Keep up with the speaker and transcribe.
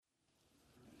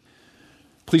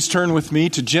Please turn with me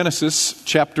to Genesis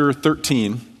chapter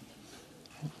 13.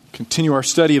 Continue our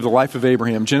study of the life of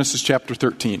Abraham, Genesis chapter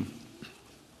 13. When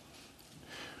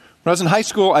I was in high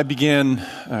school, I began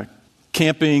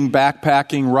camping,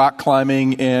 backpacking, rock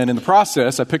climbing, and in the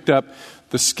process, I picked up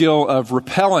the skill of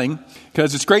rappelling,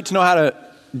 because it's great to know how to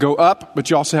go up, but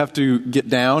you also have to get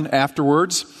down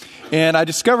afterwards. And I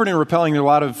discovered in rappelling there are a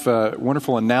lot of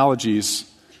wonderful analogies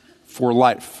for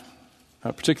life,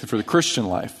 particularly for the Christian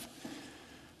life.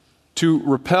 To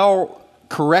rappel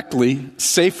correctly,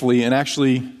 safely, and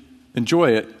actually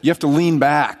enjoy it, you have to lean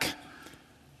back.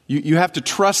 You have to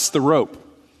trust the rope.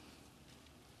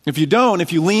 If you don't,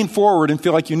 if you lean forward and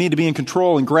feel like you need to be in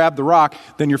control and grab the rock,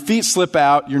 then your feet slip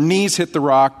out, your knees hit the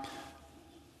rock.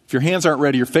 If your hands aren't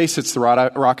ready, your face hits the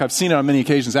rock. I've seen it on many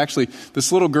occasions. Actually,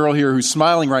 this little girl here who's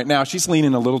smiling right now, she's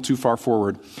leaning a little too far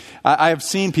forward. I have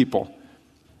seen people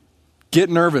get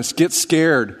nervous, get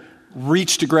scared,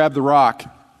 reach to grab the rock,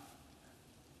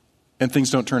 and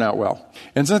things don't turn out well.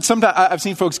 And sometimes I've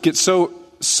seen folks get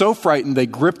so frightened they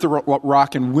grip the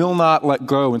rock and will not let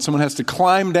go, and someone has to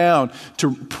climb down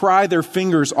to pry their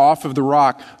fingers off of the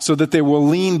rock so that they will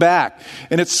lean back.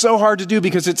 And it's so hard to do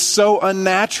because it's so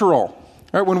unnatural.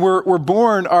 Right? When we're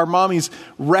born, our mommies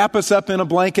wrap us up in a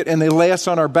blanket and they lay us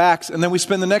on our backs, and then we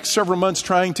spend the next several months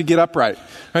trying to get upright.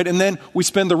 Right? And then we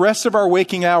spend the rest of our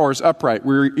waking hours upright.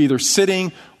 We're either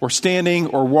sitting or standing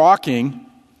or walking.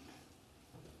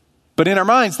 But in our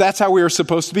minds, that's how we are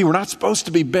supposed to be. We're not supposed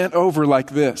to be bent over like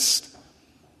this.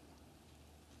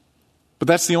 But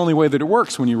that's the only way that it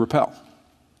works when you rappel.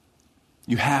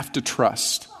 You have to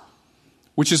trust,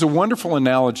 which is a wonderful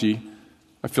analogy,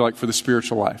 I feel like, for the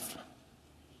spiritual life.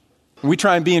 When we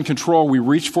try and be in control, we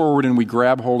reach forward and we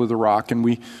grab hold of the rock, and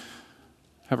we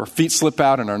have our feet slip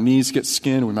out and our knees get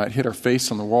skinned. We might hit our face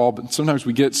on the wall, but sometimes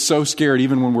we get so scared,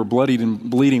 even when we're bloodied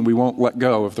and bleeding, we won't let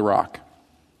go of the rock.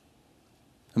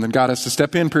 And then God has to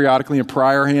step in periodically and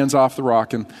pry our hands off the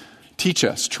rock and teach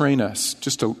us, train us,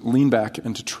 just to lean back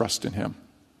and to trust in Him.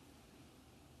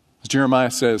 As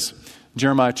Jeremiah says,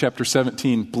 Jeremiah chapter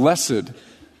 17, "Blessed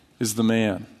is the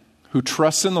man who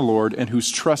trusts in the Lord and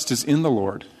whose trust is in the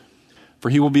Lord. For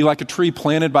he will be like a tree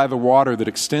planted by the water that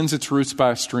extends its roots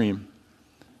by a stream,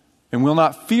 and will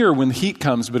not fear when the heat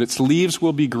comes, but its leaves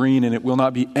will be green, and it will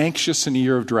not be anxious in the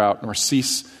year of drought, nor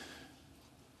cease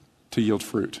to yield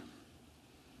fruit."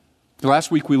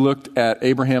 Last week we looked at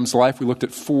Abraham's life. We looked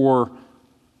at 4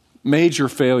 major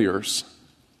failures.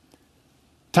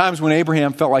 Times when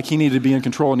Abraham felt like he needed to be in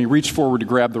control and he reached forward to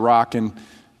grab the rock and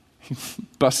he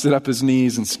busted up his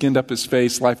knees and skinned up his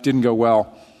face. Life didn't go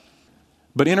well.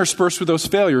 But interspersed with those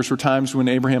failures were times when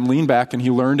Abraham leaned back and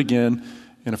he learned again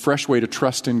in a fresh way to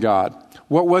trust in God.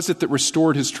 What was it that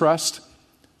restored his trust?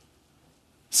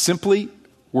 Simply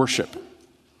worship.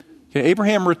 Okay,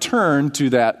 Abraham returned to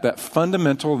that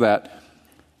fundamental, that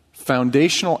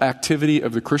foundational activity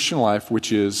of the Christian life,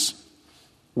 which is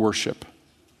worship.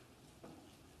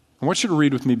 I want you to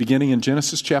read with me beginning in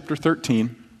Genesis chapter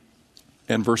 13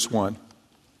 and verse 1.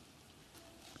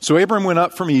 "So Abram went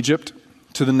up from Egypt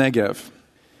to the Negev,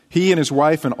 he and his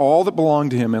wife and all that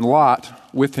belonged to him, and Lot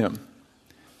with him.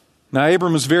 Now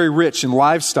Abram was very rich in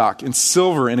livestock, in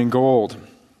silver, and in gold.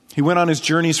 He went on his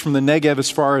journeys from the Negev as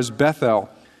far as Bethel,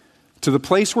 to the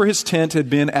place where his tent had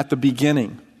been at the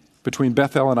beginning, between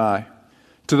Bethel and Ai,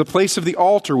 to the place of the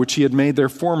altar which he had made there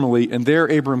formerly, and there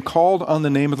Abram called on the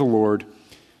name of the Lord,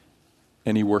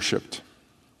 and he worshipped."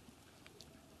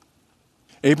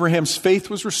 Abraham's faith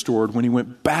was restored when he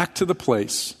went back to the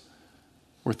place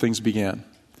where things began,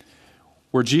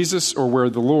 where Jesus, or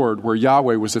where the Lord, where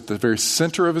Yahweh was at the very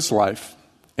center of his life,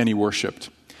 and he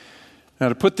worshipped. Now,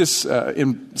 to put this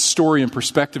story in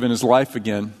perspective in his life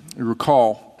again, you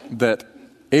recall that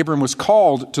Abram was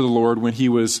called to the Lord when he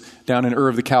was down in Ur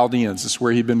of the Chaldeans. This is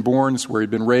where he'd been born. This is where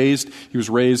he'd been raised. He was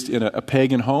raised in a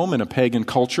pagan home, in a pagan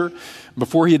culture.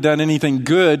 Before he had done anything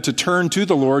good to turn to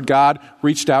the Lord, God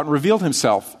reached out and revealed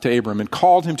himself to Abram and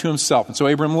called him to himself. And so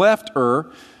Abram left Ur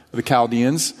of the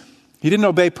Chaldeans. He didn't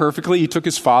obey perfectly. He took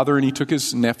his father and he took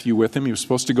his nephew with him. He was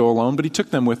supposed to go alone, but he took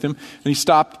them with him, and he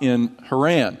stopped in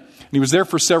Haran. And he was there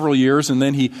for several years, and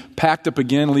then he packed up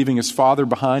again, leaving his father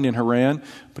behind in Haran.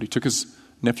 But he took his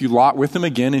nephew Lot with him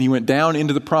again, and he went down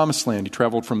into the Promised Land. He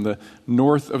traveled from the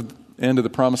north end of the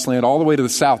Promised Land all the way to the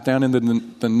south, down into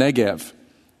the Negev,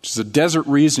 which is a desert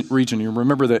region. You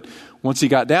remember that once he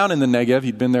got down in the Negev,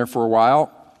 he'd been there for a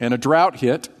while, and a drought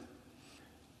hit,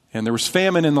 and there was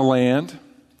famine in the land,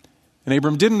 and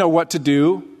Abram didn't know what to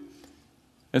do.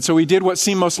 And so he did what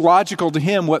seemed most logical to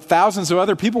him, what thousands of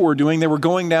other people were doing. They were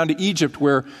going down to Egypt,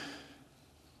 where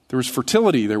there was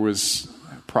fertility, there was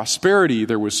prosperity,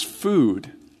 there was food.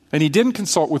 And he didn't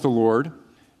consult with the Lord.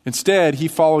 Instead, he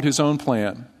followed his own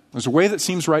plan. There's a way that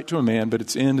seems right to a man, but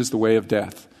its end is the way of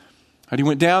death. And he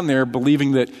went down there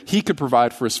believing that he could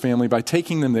provide for his family by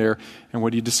taking them there. And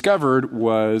what he discovered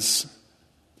was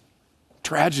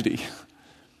tragedy.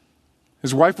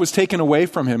 His wife was taken away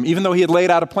from him, even though he had laid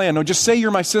out a plan. No, just say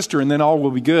you're my sister and then all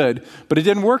will be good. But it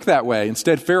didn't work that way.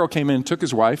 Instead, Pharaoh came in and took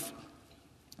his wife.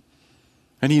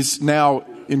 And he's now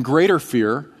in greater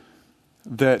fear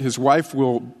that his wife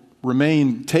will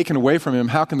remain taken away from him.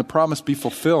 How can the promise be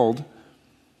fulfilled?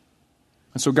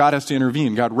 And so God has to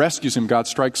intervene. God rescues him. God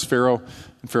strikes Pharaoh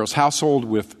and Pharaoh's household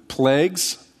with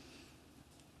plagues.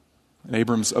 And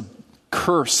Abram's a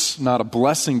curse, not a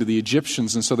blessing to the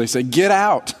Egyptians. And so they say, get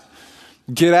out.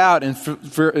 Get out.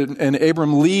 And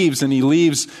Abram leaves, and he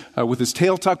leaves with his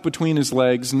tail tucked between his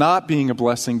legs, not being a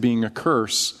blessing, being a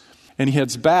curse. And he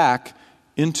heads back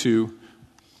into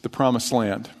the promised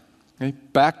land. Okay?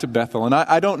 Back to Bethel. And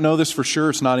I don't know this for sure.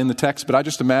 It's not in the text, but I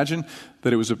just imagine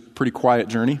that it was a pretty quiet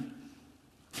journey.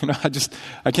 You know,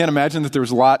 I can't imagine that there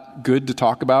was a lot good to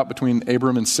talk about between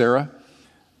Abram and Sarah.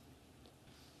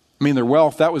 I mean, their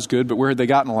wealth, that was good, but where had they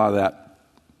gotten a lot of that?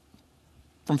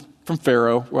 From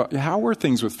Pharaoh. Well, how were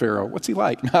things with Pharaoh? What's he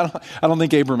like? I don't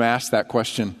think Abram asked that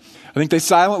question. I think they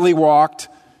silently walked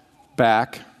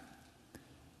back.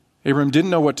 Abram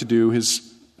didn't know what to do.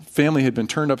 His family had been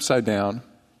turned upside down.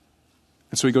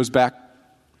 And so he goes back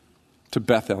to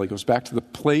Bethel. He goes back to the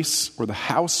place or the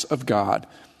house of God.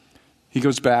 He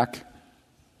goes back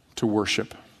to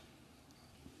worship.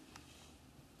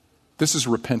 This is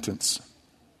repentance.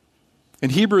 In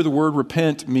Hebrew, the word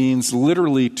repent means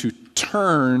literally to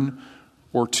turn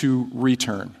or to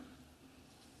return.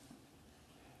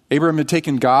 Abraham had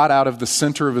taken God out of the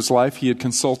center of his life. He had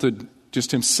consulted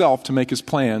just himself to make his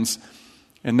plans.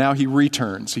 And now he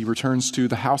returns. He returns to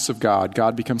the house of God.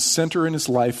 God becomes center in his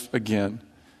life again.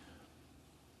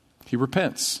 He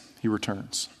repents. He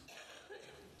returns.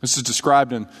 This is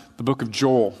described in the book of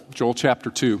Joel, Joel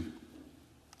chapter 2.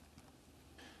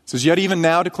 It says, yet even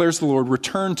now declares the Lord,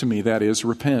 return to me, that is,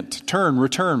 repent. Turn,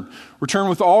 return. Return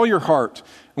with all your heart,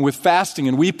 and with fasting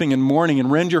and weeping and mourning,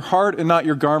 and rend your heart and not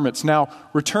your garments. Now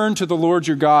return to the Lord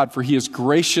your God, for he is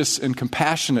gracious and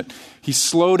compassionate. He's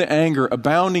slow to anger,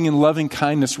 abounding in loving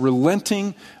kindness,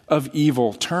 relenting of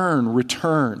evil. Turn,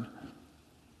 return.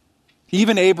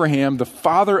 Even Abraham, the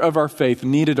father of our faith,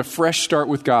 needed a fresh start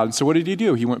with God. And so what did he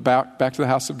do? He went back to the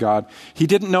house of God. He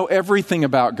didn't know everything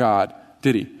about God,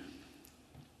 did he?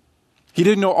 He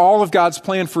didn't know all of God's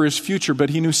plan for his future, but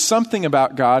he knew something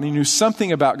about God. He knew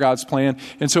something about God's plan,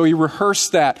 and so he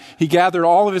rehearsed that. He gathered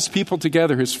all of his people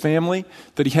together, his family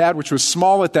that he had, which was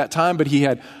small at that time, but he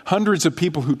had hundreds of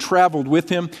people who traveled with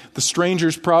him. The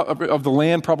strangers of the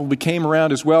land probably came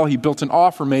around as well. He built an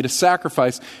offer, made a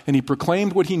sacrifice, and he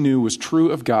proclaimed what he knew was true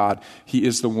of God. He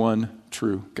is the one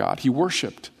true God. He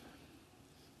worshiped.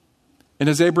 And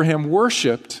as Abraham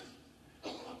worshiped,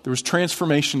 there was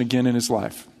transformation again in his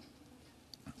life.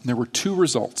 And there were two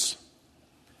results: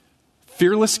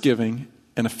 fearless giving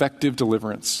and effective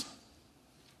deliverance.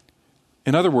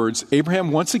 In other words, Abraham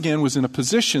once again was in a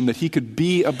position that he could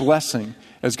be a blessing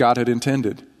as God had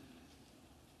intended.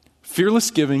 Fearless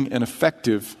giving and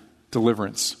effective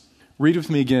deliverance. Read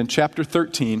with me again, chapter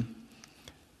 13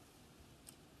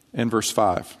 and verse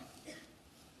 5.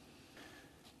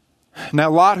 Now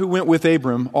Lot, who went with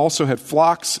Abram, also had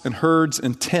flocks and herds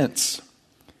and tents.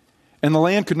 And the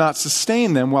land could not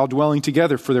sustain them while dwelling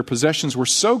together, for their possessions were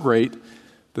so great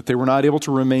that they were not able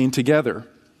to remain together.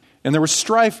 And there was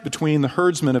strife between the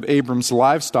herdsmen of Abram's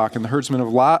livestock and the herdsmen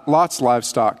of Lot's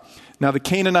livestock. Now the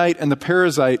Canaanite and the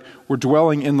Perizzite were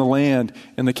dwelling in the land,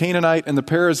 and the Canaanite and the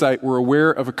Perizzite were aware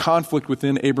of a conflict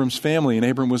within Abram's family, and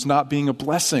Abram was not being a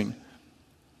blessing.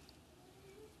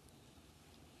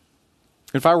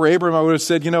 If I were Abram, I would have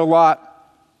said,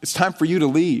 Lot, it's time for you to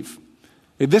leave.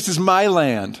 This is my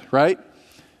land, right?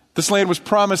 This land was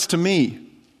promised to me.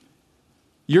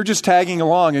 You're just tagging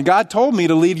along. And God told me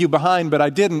to leave you behind, but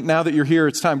I didn't. Now that you're here,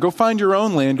 it's time. Go find your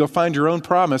own land. Go find your own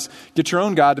promise. Get your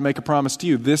own God to make a promise to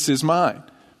you. This is mine.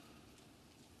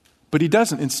 But he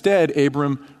doesn't. Instead,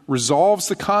 Abram resolves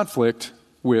the conflict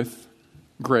with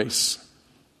grace.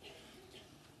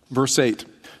 Verse 8.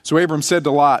 So Abram said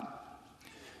to Lot,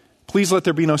 please let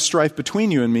there be no strife between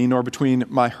you and me, nor between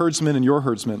my herdsmen and your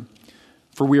herdsmen.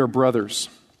 For we are brothers.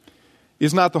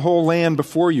 Is not the whole land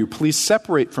before you? Please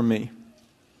separate from me.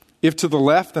 If to the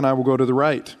left, then I will go to the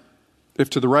right. If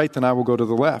to the right, then I will go to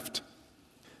the left.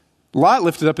 Lot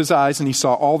lifted up his eyes, and he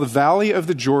saw all the valley of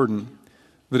the Jordan,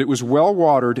 that it was well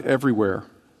watered everywhere.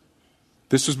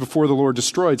 This was before the Lord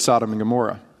destroyed Sodom and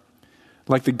Gomorrah.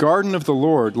 like the garden of the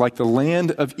Lord, like the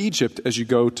land of Egypt as you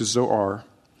go to Zoar.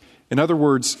 In other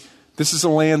words, this is a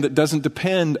land that doesn't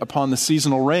depend upon the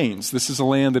seasonal rains. This is a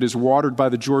land that is watered by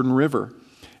the Jordan River.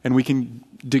 And we can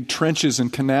dig trenches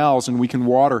and canals and we can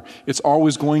water. It's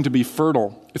always going to be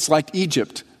fertile. It's like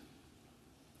Egypt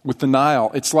with the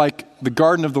Nile. It's like the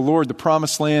garden of the Lord, the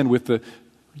promised land with the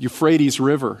Euphrates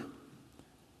River.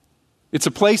 It's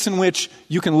a place in which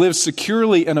you can live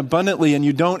securely and abundantly and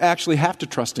you don't actually have to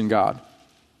trust in God.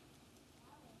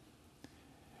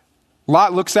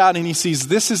 Lot looks out and he sees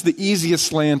this is the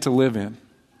easiest land to live in.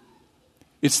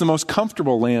 It's the most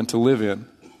comfortable land to live in.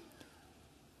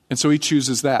 And so he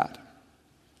chooses that.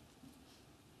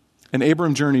 And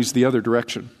Abram journeys the other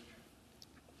direction.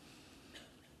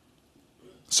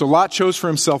 So Lot chose for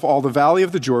himself all the valley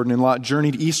of the Jordan, and Lot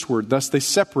journeyed eastward. Thus they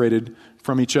separated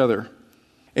from each other.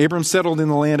 Abram settled in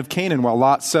the land of Canaan, while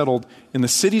Lot settled in the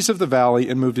cities of the valley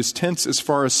and moved his tents as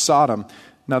far as Sodom.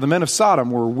 Now the men of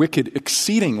Sodom were wicked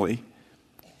exceedingly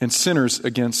and sinners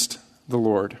against the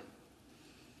Lord.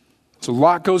 So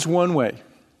Lot goes one way.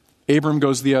 Abram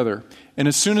goes the other. And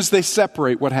as soon as they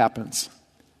separate, what happens?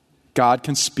 God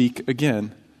can speak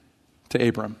again to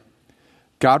Abram.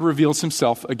 God reveals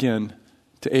himself again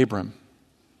to Abram.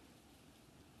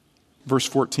 Verse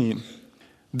 14.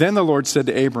 Then the Lord said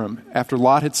to Abram, after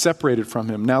Lot had separated from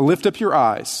him, now lift up your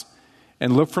eyes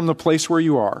and look from the place where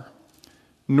you are,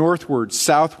 northward,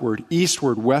 southward,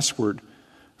 eastward, westward.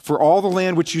 For all the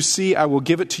land which you see, I will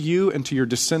give it to you and to your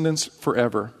descendants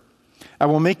forever. I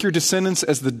will make your descendants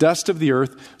as the dust of the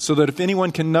earth, so that if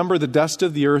anyone can number the dust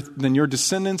of the earth, then your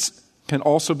descendants can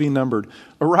also be numbered.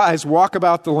 Arise, walk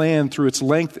about the land through its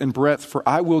length and breadth, for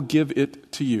I will give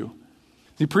it to you.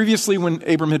 See, previously when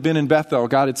Abram had been in Bethel,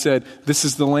 God had said, this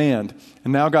is the land.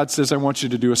 And now God says, I want you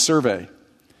to do a survey.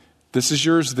 This is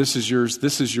yours, this is yours,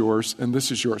 this is yours, and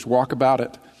this is yours. Walk about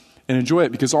it and enjoy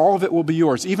it, because all of it will be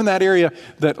yours, even that area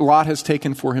that Lot has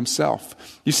taken for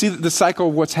himself. You see the cycle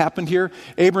of what's happened here?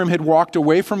 Abram had walked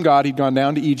away from God. He'd gone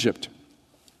down to Egypt.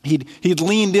 He'd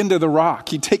leaned into the rock.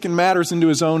 He'd taken matters into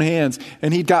his own hands,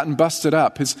 and he'd gotten busted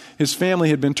up. His family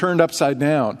had been turned upside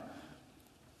down.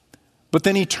 But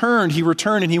then he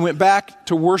returned, and he went back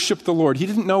to worship the Lord. He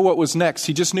didn't know what was next.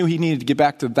 He just knew he needed to get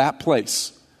back to that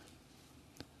place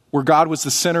where God was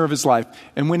the center of his life.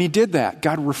 And when he did that,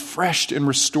 God refreshed and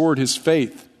restored his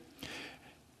faith.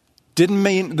 Didn't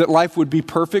mean that life would be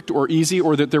perfect or easy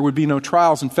or that there would be no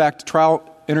trials. In fact, trial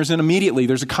enters in immediately.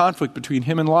 There's a conflict between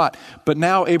him and Lot. But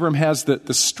now Abram has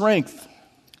the strength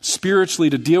spiritually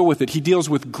to deal with it. He deals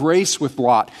with grace with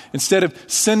Lot. Instead of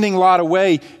sending Lot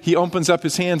away, he opens up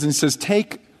his hands and he says,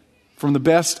 take from the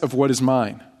best of what is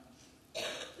mine.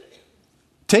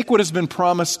 Take what has been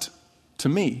promised to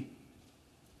me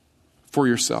for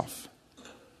yourself.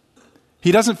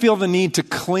 He doesn't feel the need to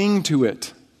cling to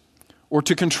it or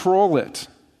to control it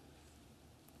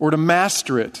or to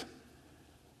master it,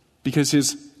 because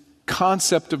his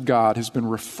concept of God has been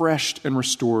refreshed and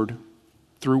restored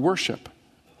through worship.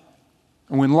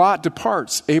 And when Lot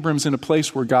departs, Abram's in a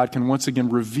place where God can once again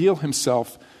reveal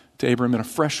himself to Abram in a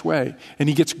fresh way. And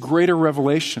he gets greater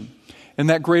revelation. And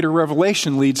that greater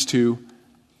revelation leads to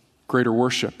greater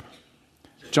worship.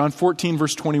 John 14,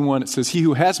 verse 21, it says, he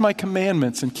who has my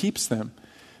commandments and keeps them,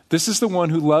 this is the one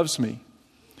who loves me.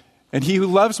 And he who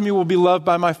loves me will be loved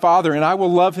by my Father, and I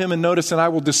will love him, and notice, and I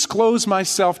will disclose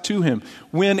myself to him.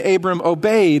 When Abram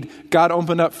obeyed, God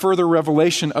opened up further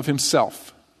revelation of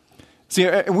himself. See,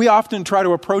 we often try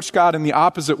to approach God in the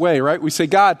opposite way, right? We say,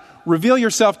 God, reveal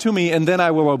yourself to me, and then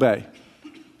I will obey.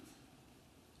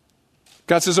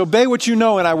 God says, obey what you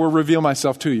know, and I will reveal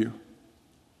myself to you.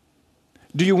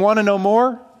 Do you want to know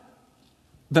more?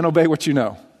 Then obey what you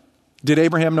know. Did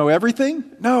Abraham know everything?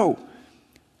 No.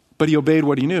 But he obeyed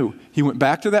what he knew. He went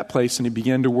back to that place and he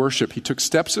began to worship. He took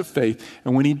steps of faith.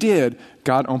 And when he did,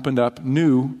 God opened up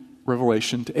new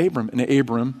revelation to Abram. And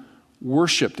Abram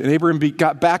worshiped. And Abram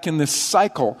got back in this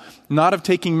cycle, not of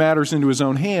taking matters into his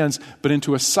own hands, but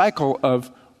into a cycle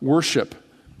of worship.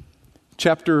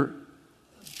 Chapter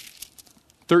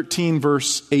 13,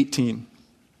 verse 18.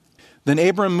 Then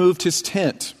Abram moved his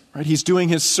tent. Right? He's doing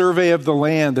his survey of the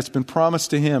land that's been promised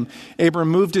to him. Abram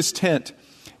moved his tent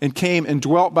and came and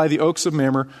dwelt by the oaks of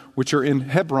Mamre, which are in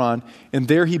Hebron, and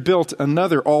there he built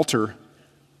another altar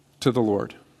to the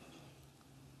Lord.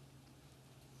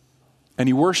 And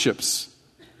he worships,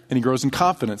 and he grows in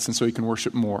confidence, and so he can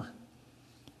worship more.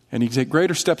 And he takes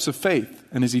greater steps of faith,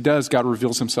 and as he does, God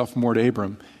reveals himself more to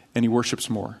Abram, and he worships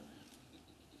more.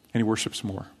 And he worships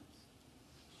more.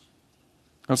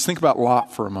 Now let's think about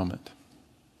Lot for a moment.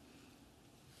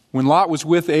 When Lot was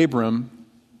with Abram,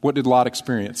 what did Lot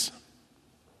experience?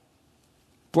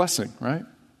 Blessing, right?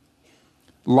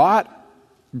 Lot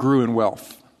grew in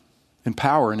wealth, in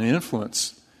power, and in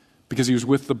influence because he was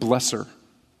with the blesser.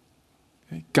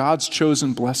 Okay? God's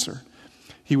chosen blesser.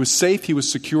 He was safe, he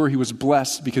was secure, he was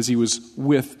blessed because he was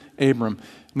with Abram.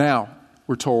 Now,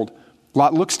 we're told,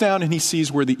 Lot looks down and he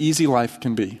sees where the easy life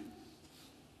can be.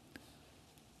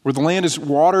 Where the land is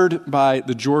watered by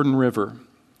the Jordan River,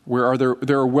 where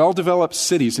there are well-developed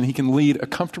cities and he can lead a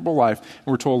comfortable life. And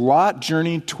we're told Lot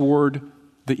journeyed toward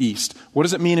the east. What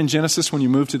does it mean in Genesis when you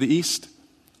move to the east?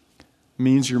 It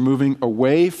means you're moving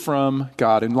away from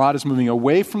God. And Lot is moving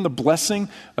away from the blessing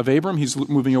of Abram. He's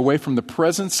moving away from the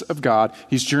presence of God.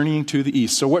 He's journeying to the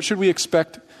east. So what should we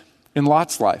expect in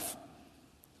Lot's life?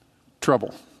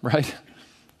 Trouble, right?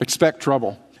 Expect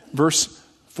trouble.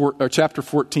 Chapter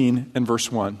 14 and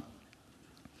verse 1.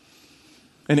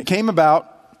 And it came about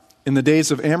in the days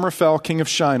of Amraphel, king of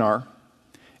Shinar,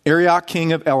 Arioch,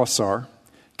 king of Elasar,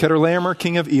 Chedorlaomer,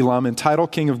 king of Elam, and Tidal,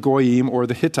 king of Goyim, or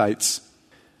the Hittites,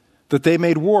 that they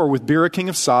made war with Bera, king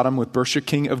of Sodom, with Bersha,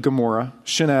 king of Gomorrah,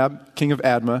 Shinab, king of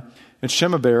Admah, and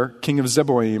Shemaber, king of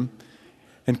Zeboim,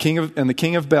 and the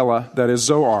king of Bela, that is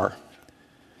Zoar.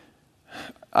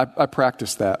 I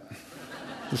practiced that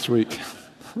this week.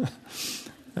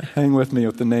 Hang with me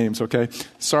with the names, okay?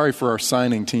 Sorry for our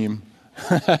signing team.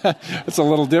 It's a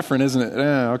little different, isn't it?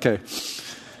 Okay.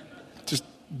 Just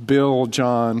Bill,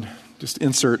 John, just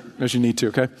insert as you need to,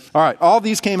 okay? All right. All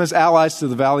these came as allies to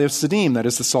the valley of Siddim, that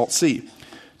is the Salt Sea.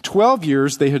 12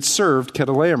 years they had served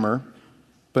Chedorlaomer,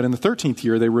 but in the 13th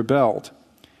year they rebelled.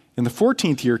 In the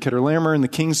 14th year, Chedorlaomer and the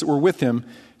kings that were with him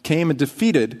came and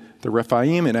defeated the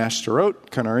Rephaim in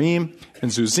Ashtaroth, Kanarim,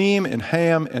 and Zuzim, and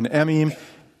Ham, and Emim,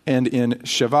 and in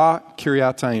Sheva,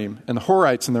 Kiriataim, and the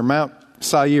Horites in their Mount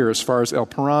Seir as far as El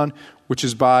Paran, which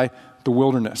is by the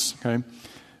wilderness. Okay,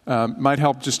 might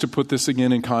help just to put this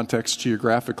again in context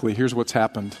geographically. Here's what's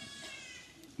happened.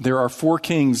 There are 4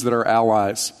 kings that are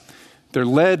allies. They're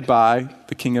led by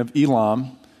the king of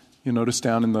Elam. You'll notice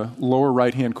down in the lower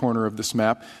right-hand corner of this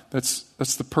map, that's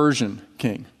the Persian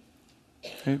king.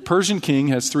 Okay? Persian king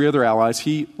has 3 other allies.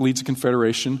 He leads a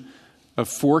confederation of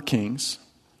 4 kings.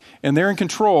 And they're in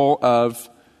control of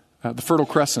the Fertile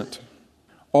Crescent,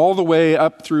 all the way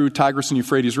up through Tigris and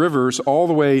Euphrates rivers, all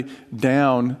the way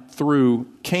down through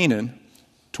Canaan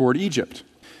toward Egypt.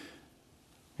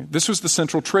 This was the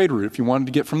central trade route if you wanted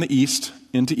to get from the east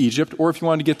into Egypt, or if you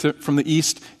wanted to get from the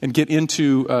east and get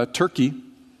into Turkey,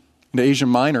 into Asia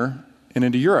Minor, and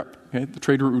into Europe. Okay? The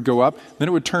trade route would go up, then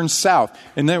it would turn south,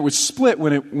 and then it would split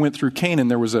when it went through Canaan.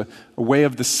 There was a way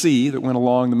of the sea that went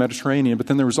along the Mediterranean, but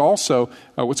then there was also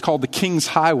what's called the King's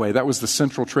Highway. That was the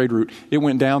central trade route. It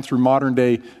went down through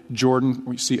modern-day Jordan.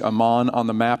 We see Amman on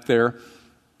the map there,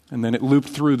 and then it looped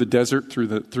through the desert, through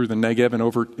the Negev, and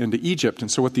over into Egypt. And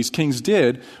so what these kings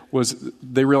did was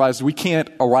they realized we can't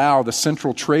allow the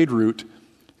central trade route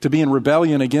to be in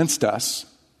rebellion against us,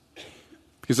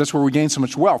 because that's where we gain so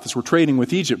much wealth, as we're trading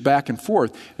with Egypt back and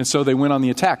forth. And so they went on the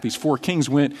attack. These 4 kings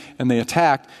went and they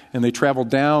attacked, and they traveled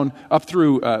down, up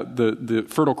through the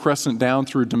Fertile Crescent, down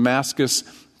through Damascus,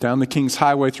 down the King's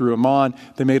Highway through Amman.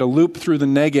 They made a loop through the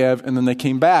Negev, and then they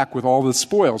came back with all the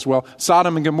spoils. Well,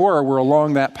 Sodom and Gomorrah were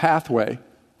along that pathway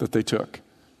that they took.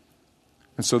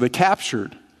 And so they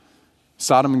captured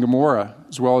Sodom and Gomorrah,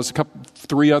 as well as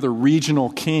 3 other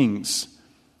regional kings.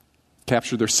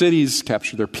 Captured their cities,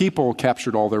 captured their people,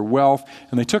 captured all their wealth,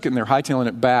 and they took it and they're hightailing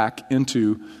it back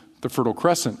into the Fertile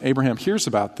Crescent. Abraham hears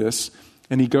about this,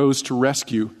 and he goes to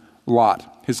rescue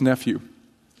Lot, his nephew.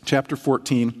 Chapter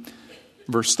 14,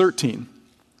 verse 13.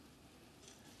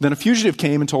 Then a fugitive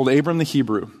came and told Abram the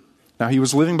Hebrew. Now he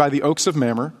was living by the oaks of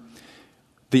Mamre,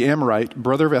 the Amorite,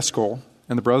 brother of Eshcol,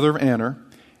 and the brother of Aner,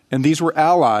 and these were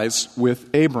allies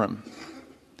with Abram.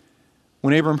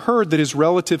 When Abram heard that his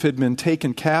relative had been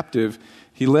taken captive,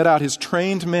 he led out his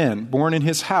trained men, born in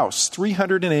his house,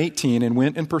 318, and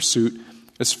went in pursuit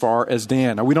as far as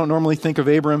Dan. Now, we don't normally think of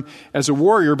Abram as a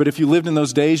warrior, but if you lived in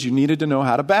those days, you needed to know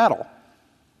how to battle.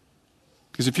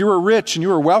 Because if you were rich and you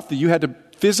were wealthy, you had to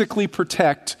physically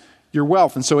protect your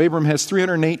wealth. And so Abram has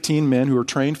 318 men who are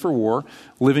trained for war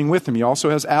living with him. He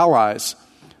also has allies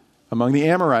among the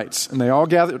Amorites, and they all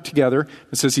gathered together.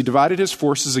 It says he divided his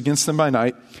forces against them by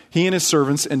night, he and his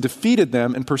servants, and defeated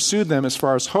them and pursued them as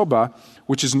far as Hobah,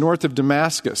 which is north of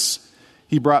Damascus.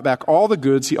 He brought back all the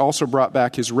goods. He also brought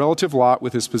back his relative Lot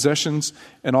with his possessions,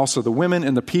 and also the women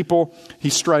and the people. He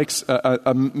strikes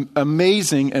an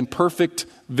amazing and perfect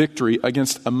victory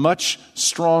against a much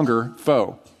stronger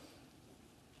foe.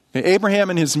 Abraham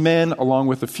and his men, along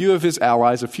with a few of his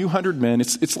allies, a few hundred men,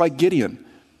 it's like Gideon.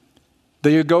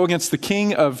 They go against the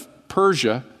king of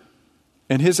Persia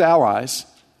and his allies,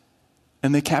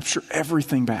 and they capture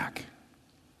everything back.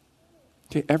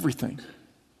 Okay, everything.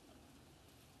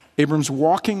 Abram's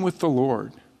walking with the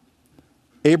Lord.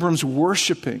 Abram's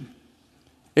worshiping.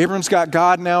 Abram's got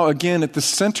God now again at the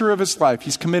center of his life.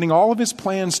 He's committing all of his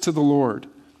plans to the Lord.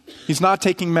 He's not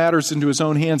taking matters into his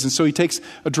own hands. And so he takes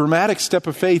a dramatic step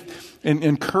of faith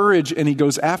and courage, and he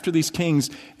goes after these kings,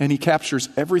 and he captures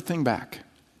everything back.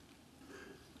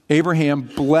 Abraham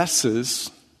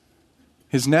blesses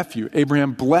his nephew.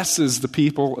 Abraham blesses the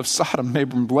people of Sodom.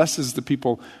 Abraham blesses the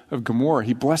people of Gomorrah.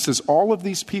 He blesses all of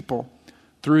these people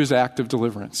through his act of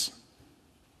deliverance.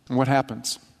 And what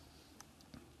happens?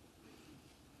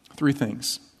 3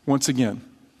 things. Once again,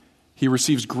 he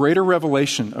receives greater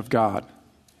revelation of God,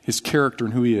 his character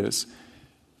and who he is.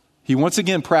 He once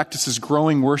again practices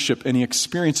growing worship, and he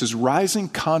experiences rising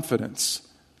confidence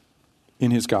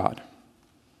in his God.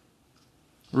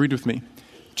 Read with me.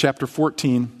 Chapter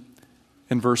 14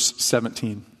 and verse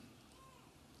 17.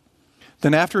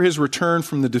 Then after his return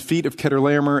from the defeat of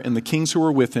Chedorlaomer and the kings who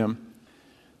were with him,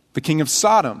 the king of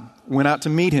Sodom went out to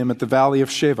meet him at the valley of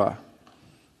Sheva,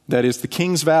 that is, the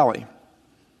king's valley.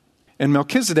 And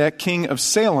Melchizedek, king of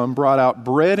Salem, brought out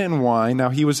bread and wine. Now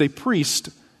he was a priest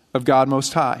of God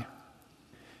Most High.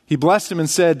 He blessed him and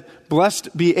said,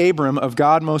 "Blessed be Abram of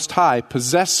God Most High,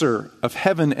 possessor of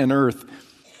heaven and earth.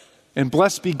 And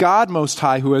blessed be God Most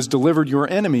High, who has delivered your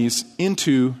enemies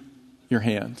into your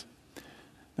hand."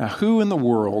 Now, who in the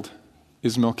world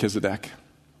is Melchizedek?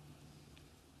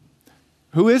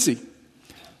 Who is he?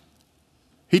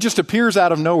 He just appears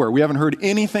out of nowhere. We haven't heard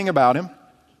anything about him.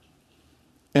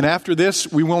 And after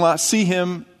this, we will not see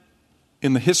him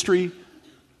in the history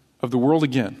of the world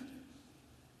again.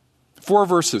 4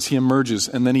 verses, he emerges,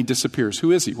 and then he disappears.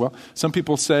 Who is he? Well, some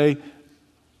people say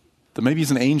that maybe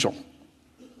he's an angel.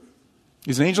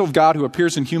 He's an angel of God who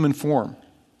appears in human form.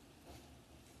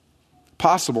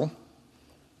 Possible.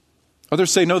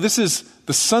 Others say, no, this is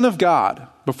the Son of God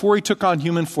before he took on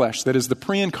human flesh. That is the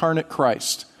pre-incarnate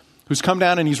Christ, who's come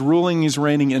down and he's ruling, he's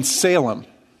reigning in Salem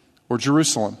or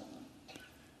Jerusalem.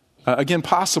 Again,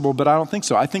 possible, but I don't think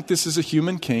so. I think this is a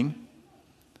human king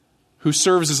who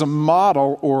serves as a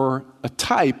model or a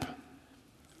type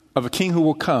of a king who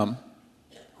will come,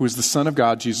 who is the Son of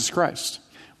God, Jesus Christ.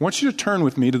 I want you to turn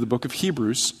with me to the book of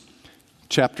Hebrews,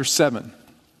 chapter 7.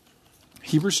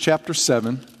 Hebrews chapter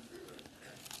 7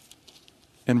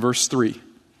 and verse 3.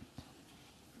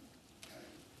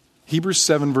 Hebrews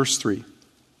 7, verse 3.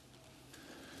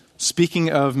 Speaking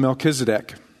of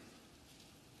Melchizedek,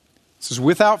 it says,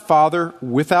 without father,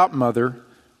 without mother,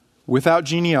 without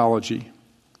genealogy,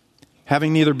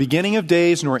 having neither beginning of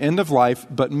days nor end of life,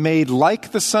 but made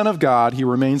like the Son of God, he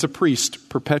remains a priest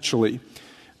perpetually.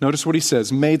 Notice what he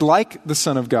says, made like the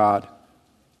Son of God,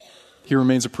 he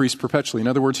remains a priest perpetually. In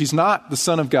other words, he's not the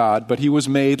Son of God, but he was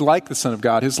made like the Son of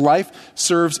God. His life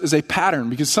serves as a pattern,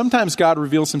 because sometimes God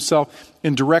reveals himself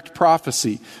in direct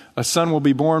prophecy. A son will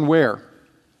be born where?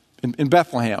 In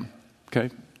Bethlehem.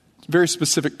 Okay? Very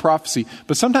specific prophecy.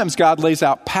 But sometimes God lays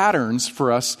out patterns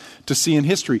for us to see in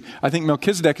history. I think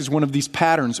Melchizedek is one of these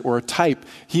patterns or a type.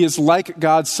 He is like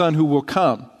God's Son who will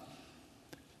come.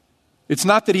 It's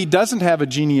not that he doesn't have a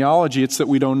genealogy, it's that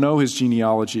we don't know his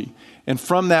genealogy. And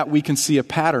from that we can see a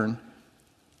pattern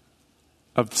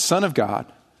of the Son of God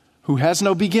who has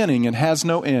no beginning and has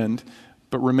no end,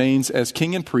 but remains as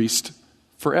king and priest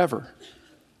forever.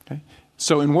 Okay?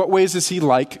 So in what ways is he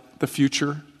like the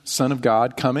future Son of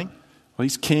God coming? Well,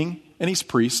 he's king and he's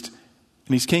priest,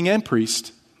 and he's king and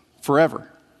priest forever.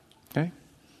 Okay?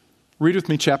 Read with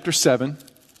me chapter 7,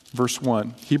 verse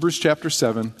 1. Hebrews chapter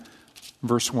 7,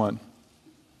 verse 1.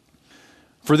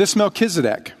 For this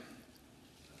Melchizedek,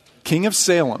 king of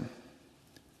Salem,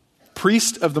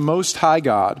 priest of the Most High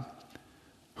God,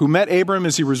 who met Abram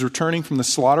as he was returning from the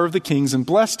slaughter of the kings and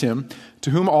blessed him, to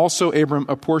whom also Abram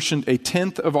apportioned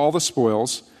 1/10 of all the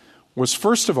spoils, was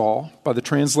first of all, by the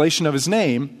translation of his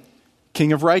name,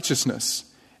 King of Righteousness,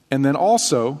 and then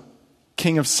also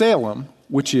King of Salem,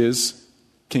 which is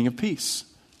King of Peace.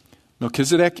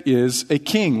 Melchizedek is a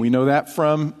king. We know that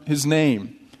from his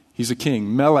name. He's a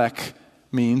king. Melech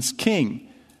means king.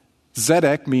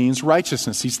 Zedek means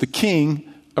righteousness. He's the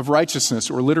king of righteousness,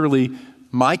 or literally,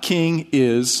 my king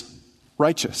is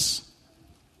righteous.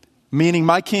 Meaning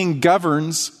my king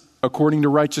governs according to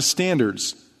righteous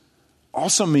standards.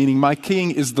 Also meaning my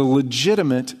king is the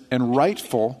legitimate and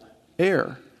rightful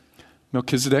heir.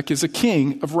 Melchizedek is a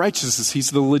king of righteousness.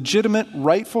 He's the legitimate,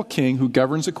 rightful king who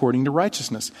governs according to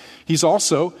righteousness. He's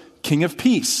also king of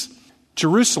peace.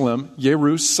 Jerusalem,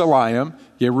 Jerusalem,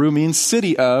 Jeru means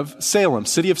city of Salem,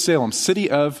 city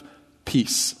of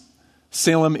peace.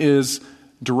 Salem is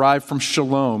derived from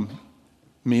shalom,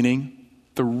 meaning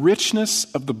the richness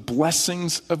of the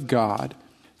blessings of God.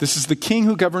 This is the king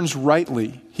who governs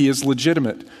rightly. He is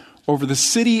legitimate over the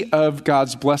city of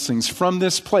God's blessings. From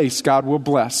this place, God will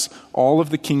bless all of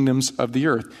the kingdoms of the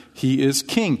earth. He is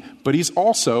king, but he's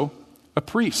also a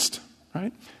priest,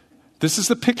 right? This is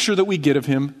the picture that we get of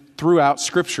him throughout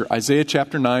Scripture. Isaiah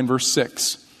chapter 9, verse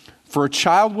 6. For a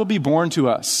child will be born to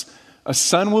us, a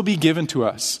son will be given to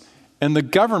us, and the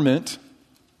government,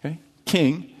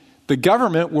 king, the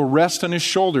government will rest on his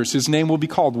shoulders. His name will be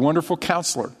called Wonderful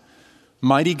Counselor,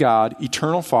 Mighty God,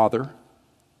 Eternal Father,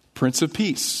 Prince of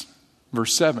Peace.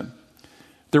 Verse 7.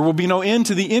 There will be no end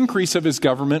to the increase of his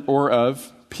government or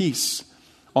of peace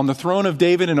on the throne of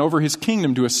David and over his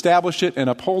kingdom, to establish it and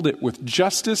uphold it with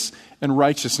justice and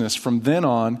righteousness from then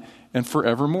on and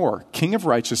forevermore. King of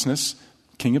righteousness,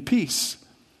 King of peace,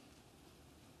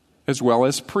 as well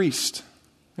as priest.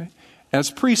 Okay?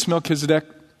 As priest, Melchizedek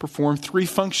performed three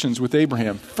functions with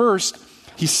Abraham. First,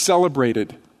 he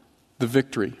celebrated the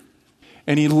victory,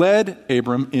 and he led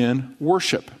Abram in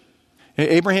worship.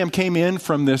 Abraham came in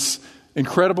from this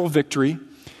incredible victory,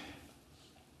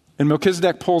 and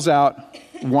Melchizedek pulls out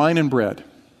wine and bread.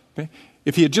 Okay?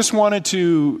 If he had just wanted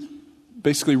to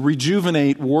basically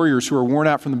rejuvenate warriors who are worn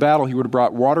out from the battle, he would have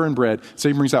brought water and bread. So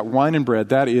he brings out wine and bread.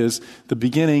 That is the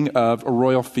beginning of a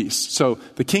royal feast. So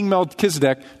the king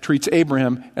Melchizedek treats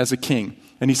Abraham as a king.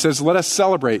 And he says, let us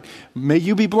celebrate. May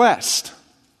you be blessed.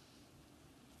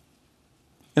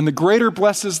 And the greater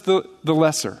blesses the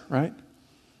lesser, right?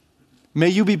 May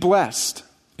you be blessed,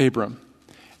 Abram.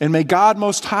 And may God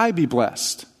Most High be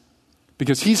blessed,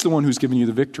 because he's the one who's given you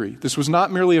the victory. This was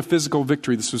not merely a physical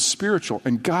victory. This was spiritual,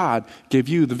 and God gave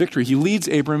you the victory. He leads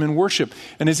Abram in worship.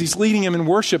 And as he's leading him in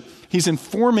worship, he's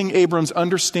informing Abram's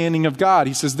understanding of God.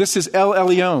 He says, this is El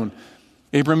Elyon.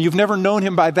 Abram, you've never known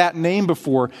him by that name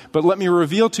before, but let me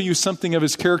reveal to you something of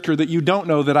his character that you don't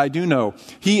know that I do know.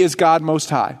 He is God Most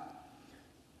High.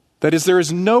 That is, there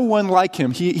is no one like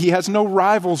him. He has no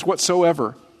rivals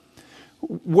whatsoever.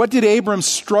 What did Abram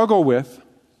struggle with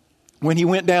when he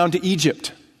went down to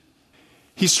Egypt?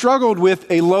 He struggled with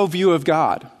a low view of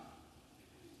God.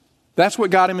 That's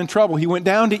what got him in trouble. He went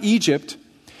down to Egypt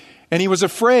and he was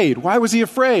afraid. Why was he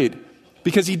afraid?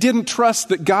 Because he didn't trust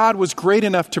that God was great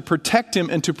enough to protect him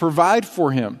and to provide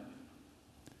for him.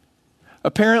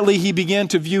 Apparently, he began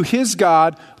to view his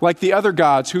God like the other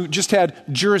gods who just had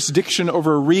jurisdiction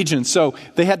over a region. So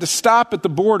they had to stop at the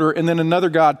border, and then another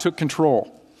god took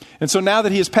control. And so now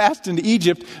that he has passed into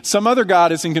Egypt, some other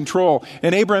god is in control.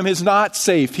 And Abraham is not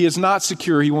safe. He is not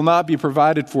secure. He will not be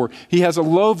provided for. He has a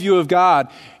low view of God.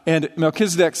 And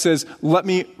Melchizedek says, let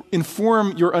me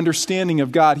inform your understanding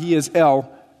of God. He is El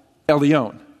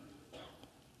Elyon.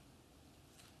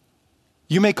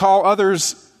 You may call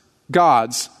others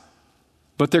gods,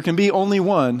 but there can be only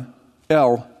one,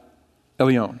 El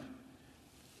Elyon.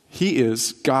 He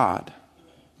is God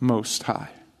Most High.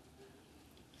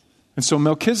 And so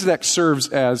Melchizedek serves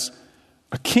as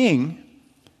a king.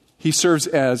 He serves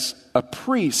as a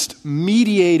priest,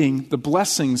 mediating the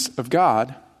blessings of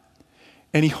God.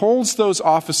 And he holds those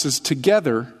offices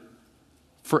together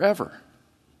forever.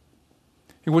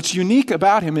 And what's unique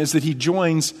about him is that he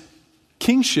joins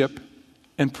kingship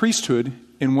and priesthood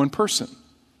in one person.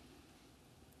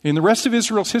 In the rest of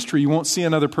Israel's history, you won't see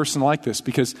another person like this,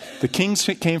 because the kings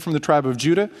came from the tribe of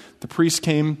Judah, the priests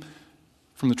came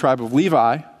from the tribe of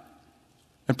Levi,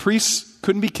 and priests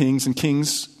couldn't be kings and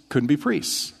kings couldn't be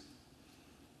priests.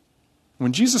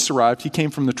 When Jesus arrived, he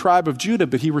came from the tribe of Judah,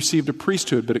 but he received a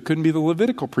priesthood, but it couldn't be the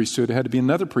Levitical priesthood. It had to be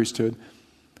another priesthood,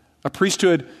 a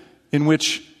priesthood in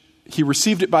which he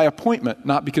received it by appointment,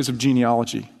 not because of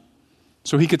genealogy.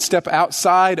 So he could step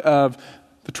outside of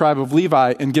the tribe of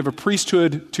Levi and give a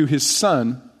priesthood to his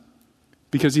son,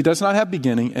 because he does not have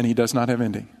beginning and he does not have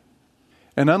ending.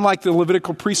 And unlike the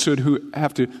Levitical priesthood, who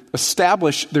have to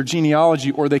establish their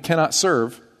genealogy or they cannot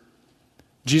serve,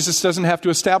 Jesus doesn't have to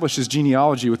establish his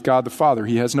genealogy with God the Father.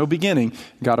 He has no beginning.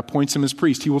 God appoints him as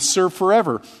priest. He will serve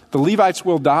forever. The Levites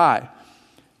will die,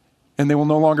 and they will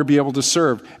no longer be able to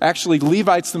serve. Actually,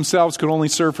 Levites themselves could only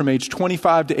serve from age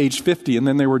 25 to age 50, and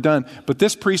then they were done. But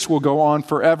this priest will go on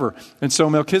forever. And so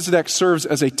Melchizedek serves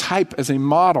as a type, as a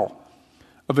model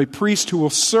of a priest who will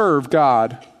serve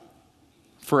God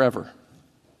forever.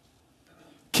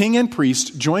 King and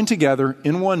priest joined together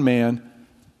in one man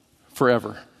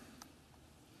forever.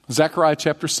 Zechariah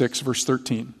chapter 6, verse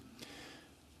 13.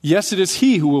 Yes, it is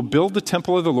he who will build the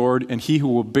temple of the Lord, and he who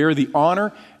will bear the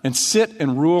honor and sit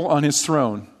and rule on his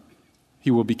throne.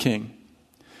 He will be king.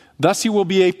 Thus he will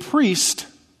be a priest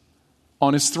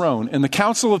on his throne, and the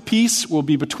council of peace will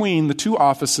be between the two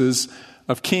offices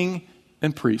of king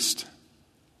and priest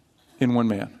in one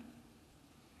man.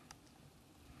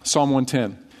 Psalm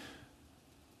 110.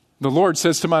 The Lord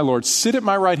says to my Lord, sit at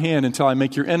my right hand until I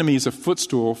make your enemies a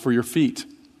footstool for your feet.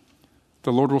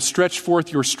 The Lord will stretch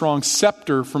forth your strong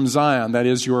scepter from Zion, that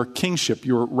is your kingship,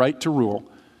 your right to rule,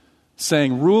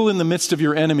 saying, rule in the midst of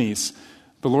your enemies.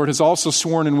 The Lord has also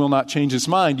sworn and will not change his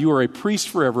mind. You are a priest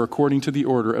forever according to the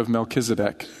order of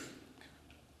Melchizedek.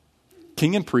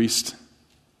 King and priest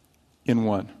in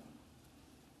one.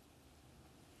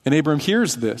 And Abram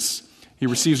hears this. He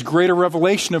receives greater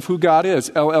revelation of who God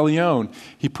is, El Elyon.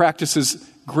 He practices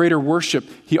greater worship.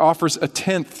 He offers a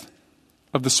tenth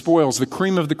of the spoils, the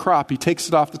cream of the crop. He takes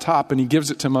it off the top and he gives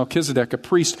it to Melchizedek, a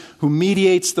priest who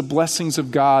mediates the blessings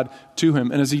of God to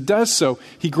him. And as he does so,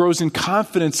 he grows in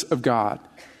confidence of God.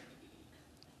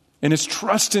 And his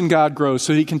trust in God grows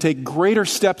so he can take greater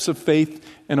steps of faith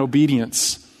and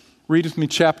obedience. Read with me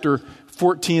chapter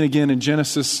 14 again in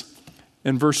Genesis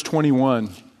and verse 21.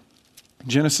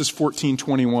 Genesis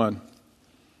 14:21.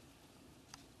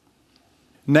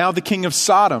 Now the king of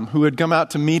Sodom, who had come out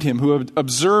to meet him, who had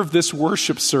observed this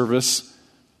worship service,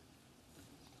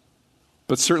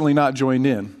 but certainly not joined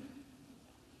in.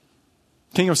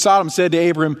 King of Sodom said to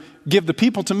Abram, give the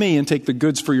people to me and take the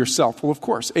goods for yourself. Well, of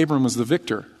course, Abram was the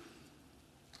victor.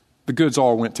 The goods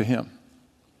all went to him.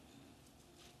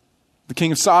 The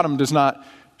king of Sodom does not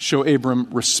show Abram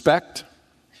respect.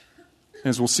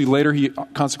 As we'll see later, he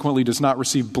consequently does not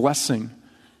receive blessing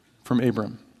from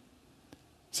Abram.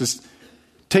 He says,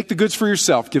 take the goods for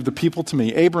yourself, give the people to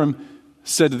me. Abram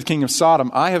said to the king of Sodom,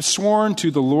 I have sworn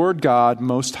to the Lord God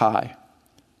Most High,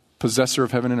 possessor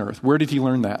of heaven and earth. Where did he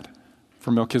learn that?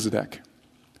 From Melchizedek.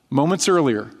 Moments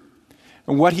earlier.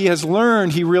 And what he has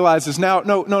learned, he realizes now,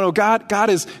 no, God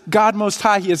is God Most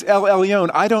High. He is El Elyon.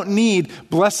 I don't need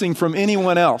blessing from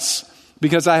anyone else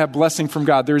because I have blessing from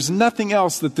God. There is nothing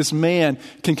else that this man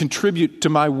can contribute to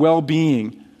my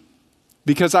well-being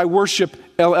because I worship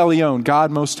El Elyon, God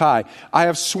Most High. I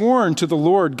have sworn to the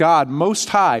Lord God Most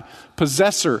High,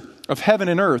 possessor of heaven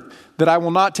and earth, that I will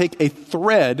not take a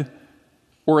thread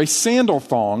or a sandal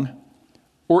thong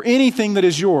or anything that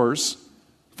is yours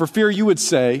for fear you would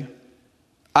say,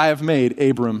 I have made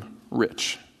Abram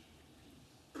rich.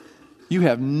 You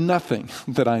have nothing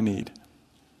that I need.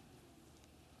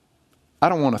 I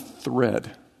don't want a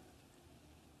thread.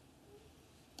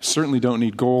 I certainly don't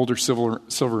need gold or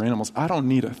silver animals. I don't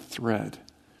need a thread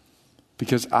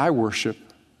because I worship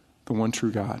the one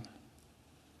true God.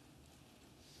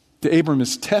 Abram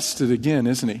is tested again,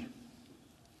 isn't he?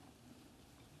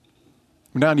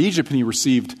 Went down to Egypt and he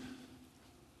received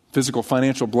physical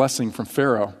financial blessing from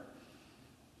Pharaoh.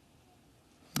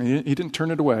 He didn't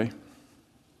turn it away.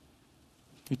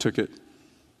 He took it.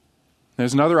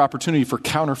 There's another opportunity for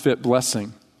counterfeit blessing.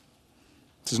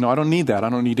 He says, no, I don't need that. I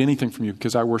don't need anything from you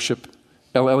because I worship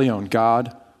El Elyon,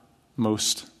 God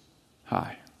Most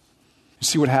High. You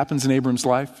see what happens in Abram's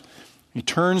life? He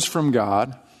turns from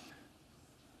God.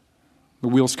 The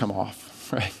wheels come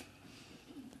off, right?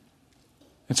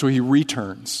 And so he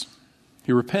returns.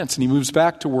 He repents and he moves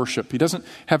back to worship. He doesn't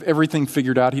have everything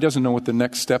figured out. He doesn't know what the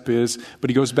next step is,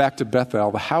 but he goes back to Bethel,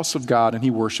 the house of God, and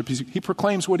he worships. He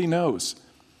proclaims what he knows.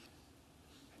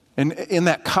 And in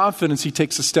that confidence, he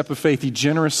takes a step of faith. He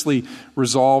generously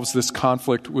resolves this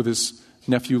conflict with his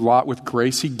nephew Lot with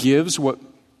grace. He gives what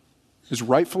is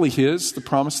rightfully his. The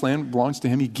promised land belongs to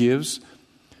him. He gives.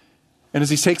 And as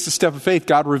he takes a step of faith,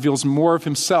 God reveals more of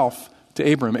himself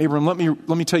to Abram. Abram, let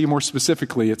me tell you more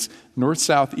specifically. It's north,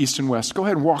 south, east, and west. Go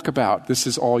ahead and walk about. This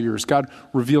is all yours. God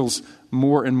reveals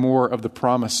more and more of the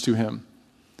promise to him.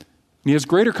 And he has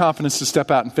greater confidence to step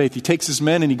out in faith. He takes his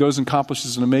men and he goes and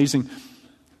accomplishes an amazing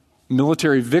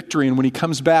military victory. And when he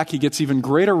comes back, he gets even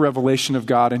greater revelation of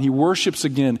God and he worships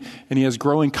again and he has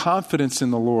growing confidence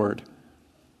in the Lord. And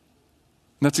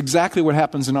that's exactly what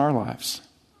happens in our lives.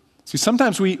 See,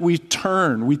 sometimes we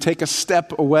turn, we take a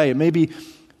step away. It may be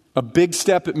a big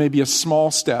step, it may be a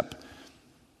small step.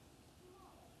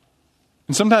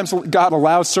 And sometimes God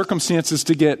allows circumstances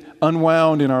to get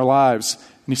unwound in our lives.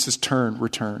 And he says, turn,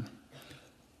 return.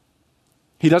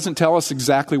 He doesn't tell us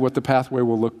exactly what the pathway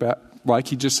will look like.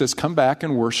 He just says, come back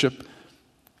and worship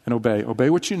and obey. Obey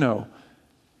what you know.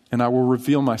 And I will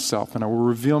reveal myself and I will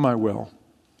reveal my will.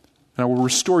 And I will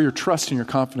restore your trust and your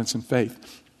confidence and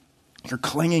faith. You're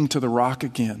clinging to the rock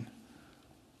again.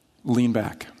 Lean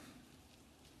back.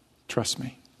 Trust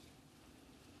me.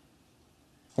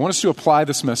 I want us to apply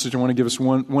this message. I want to give us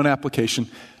one application.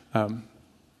 But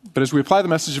as we apply the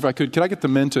message, if I could I get the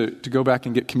men to go back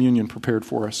and get communion prepared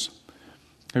for us?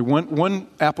 Okay, one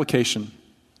application.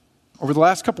 Over the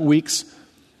last couple weeks,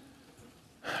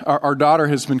 our daughter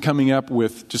has been coming up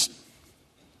with just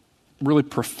really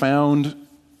profound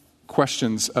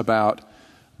questions about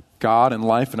God and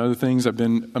life and other things. I've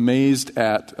been amazed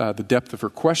at the depth of her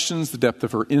questions, the depth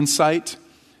of her insight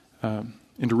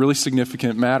into really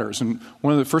significant matters. And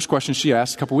one of the first questions she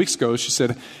asked a couple weeks ago, she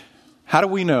said, how do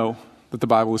we know that the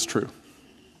Bible is true?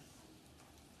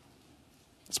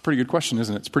 It's a pretty good question,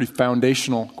 isn't it? It's a pretty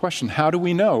foundational question. How do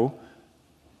we know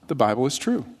the Bible is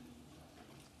true?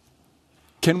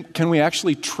 Can we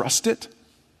actually trust it?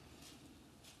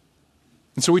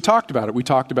 And so we talked about it. We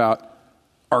talked about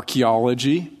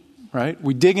archaeology, right?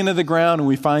 We dig into the ground and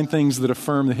we find things that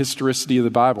affirm the historicity of the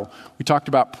Bible. We talked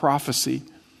about prophecy.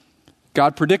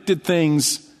 God predicted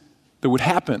things that would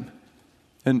happen.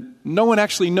 And no one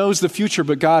actually knows the future,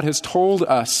 but God has told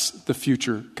us the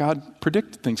future. God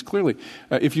predicted things clearly.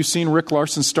 If you've seen Rick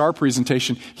Larson's star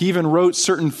presentation, he even wrote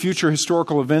certain future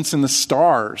historical events in the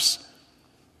stars.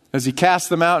 As he cast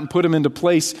them out and put them into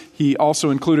place, he also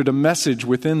included a message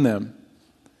within them.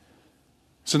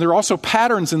 So there are also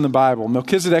patterns in the Bible.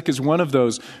 Melchizedek is one of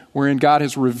those wherein God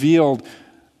has revealed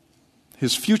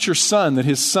his future son, that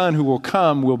his son who will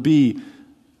come will be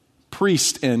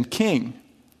priest and king.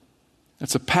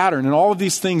 It's a pattern. And all of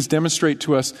these things demonstrate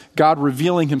to us God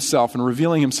revealing himself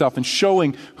and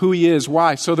showing who he is.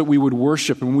 Why? So that we would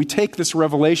worship. And when we take this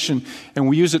revelation and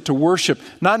we use it to worship,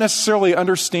 not necessarily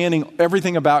understanding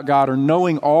everything about God or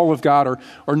knowing all of God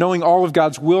or knowing all of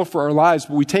God's will for our lives,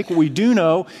 but we take what we do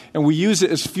know and we use it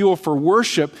as fuel for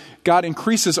worship, God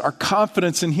increases our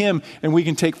confidence in him and we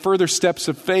can take further steps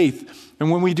of faith. And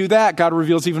when we do that, God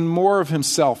reveals even more of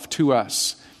himself to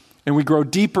us. And we grow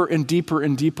deeper and deeper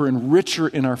and deeper and richer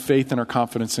in our faith and our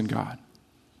confidence in God.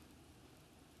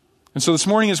 And so this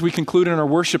morning as we conclude in our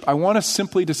worship, I want us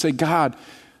simply to say, God,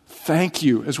 thank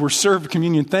you. As we're served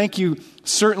communion, thank you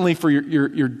certainly for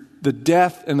the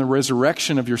death and the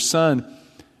resurrection of your Son.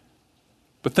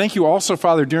 But thank you also,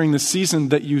 Father, during this season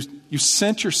that you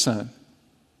sent your Son.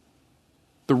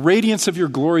 The radiance of your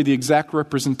glory, the exact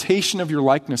representation of your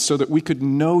likeness so that we could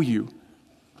know you.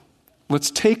 Let's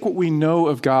take what we know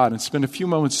of God and spend a few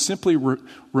moments simply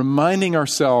reminding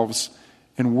ourselves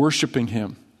and worshiping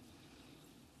him.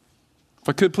 If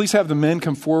I could, please have the men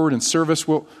come forward and serve us.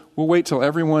 We'll wait till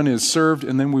everyone is served,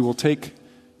 and then we will take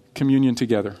communion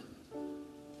together.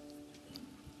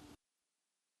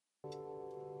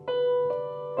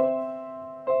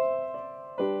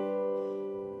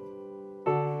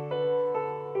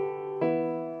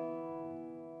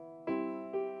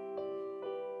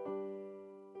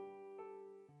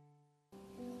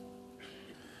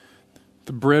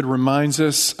 The bread reminds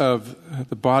us of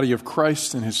the body of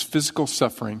Christ and his physical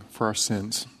suffering for our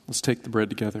sins. Let's take the bread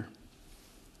together.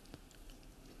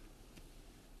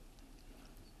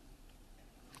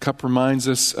 The cup reminds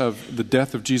us of the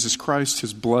death of Jesus Christ,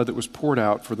 his blood that was poured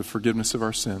out for the forgiveness of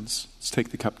our sins. Let's take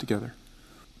the cup together.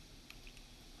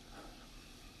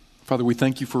 Father, we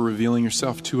thank you for revealing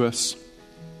yourself to us.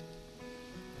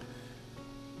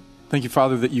 Thank you,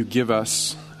 Father, that you give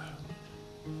us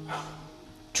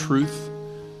truth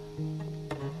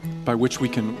by which we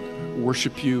can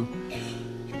worship you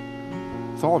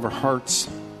with all of our hearts,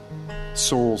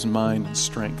 souls, mind, and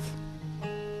strength.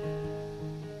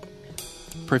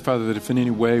 Pray, Father, that if in any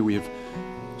way we have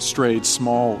strayed,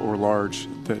 small or large,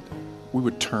 that we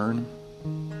would turn.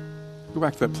 Go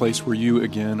back to that place where you,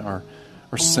 again, are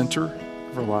center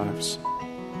of our lives.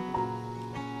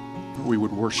 We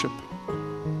would worship.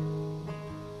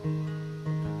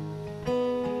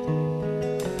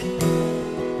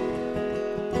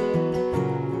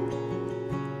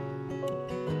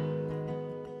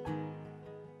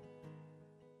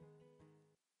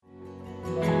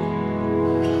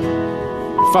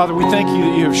 Father, we thank you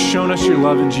that you have shown us your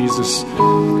love in Jesus.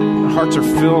 Our hearts are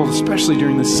filled, especially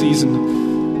during this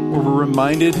season, where we're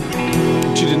reminded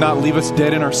that you did not leave us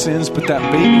dead in our sins, but that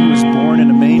baby who was born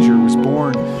in a manger was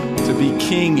born to be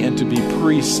king and to be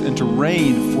priest and to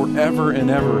reign forever and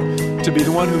ever, to be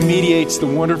the one who mediates the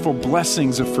wonderful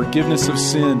blessings of forgiveness of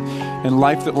sin and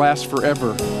life that lasts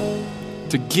forever,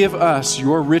 to give us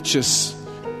your richest,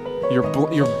 your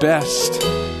best,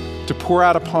 to pour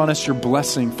out upon us your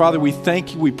blessing. Father, we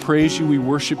thank you, we praise you, we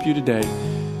worship you today.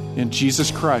 In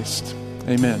Jesus Christ,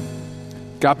 amen.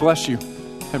 God bless you.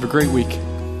 Have a great week.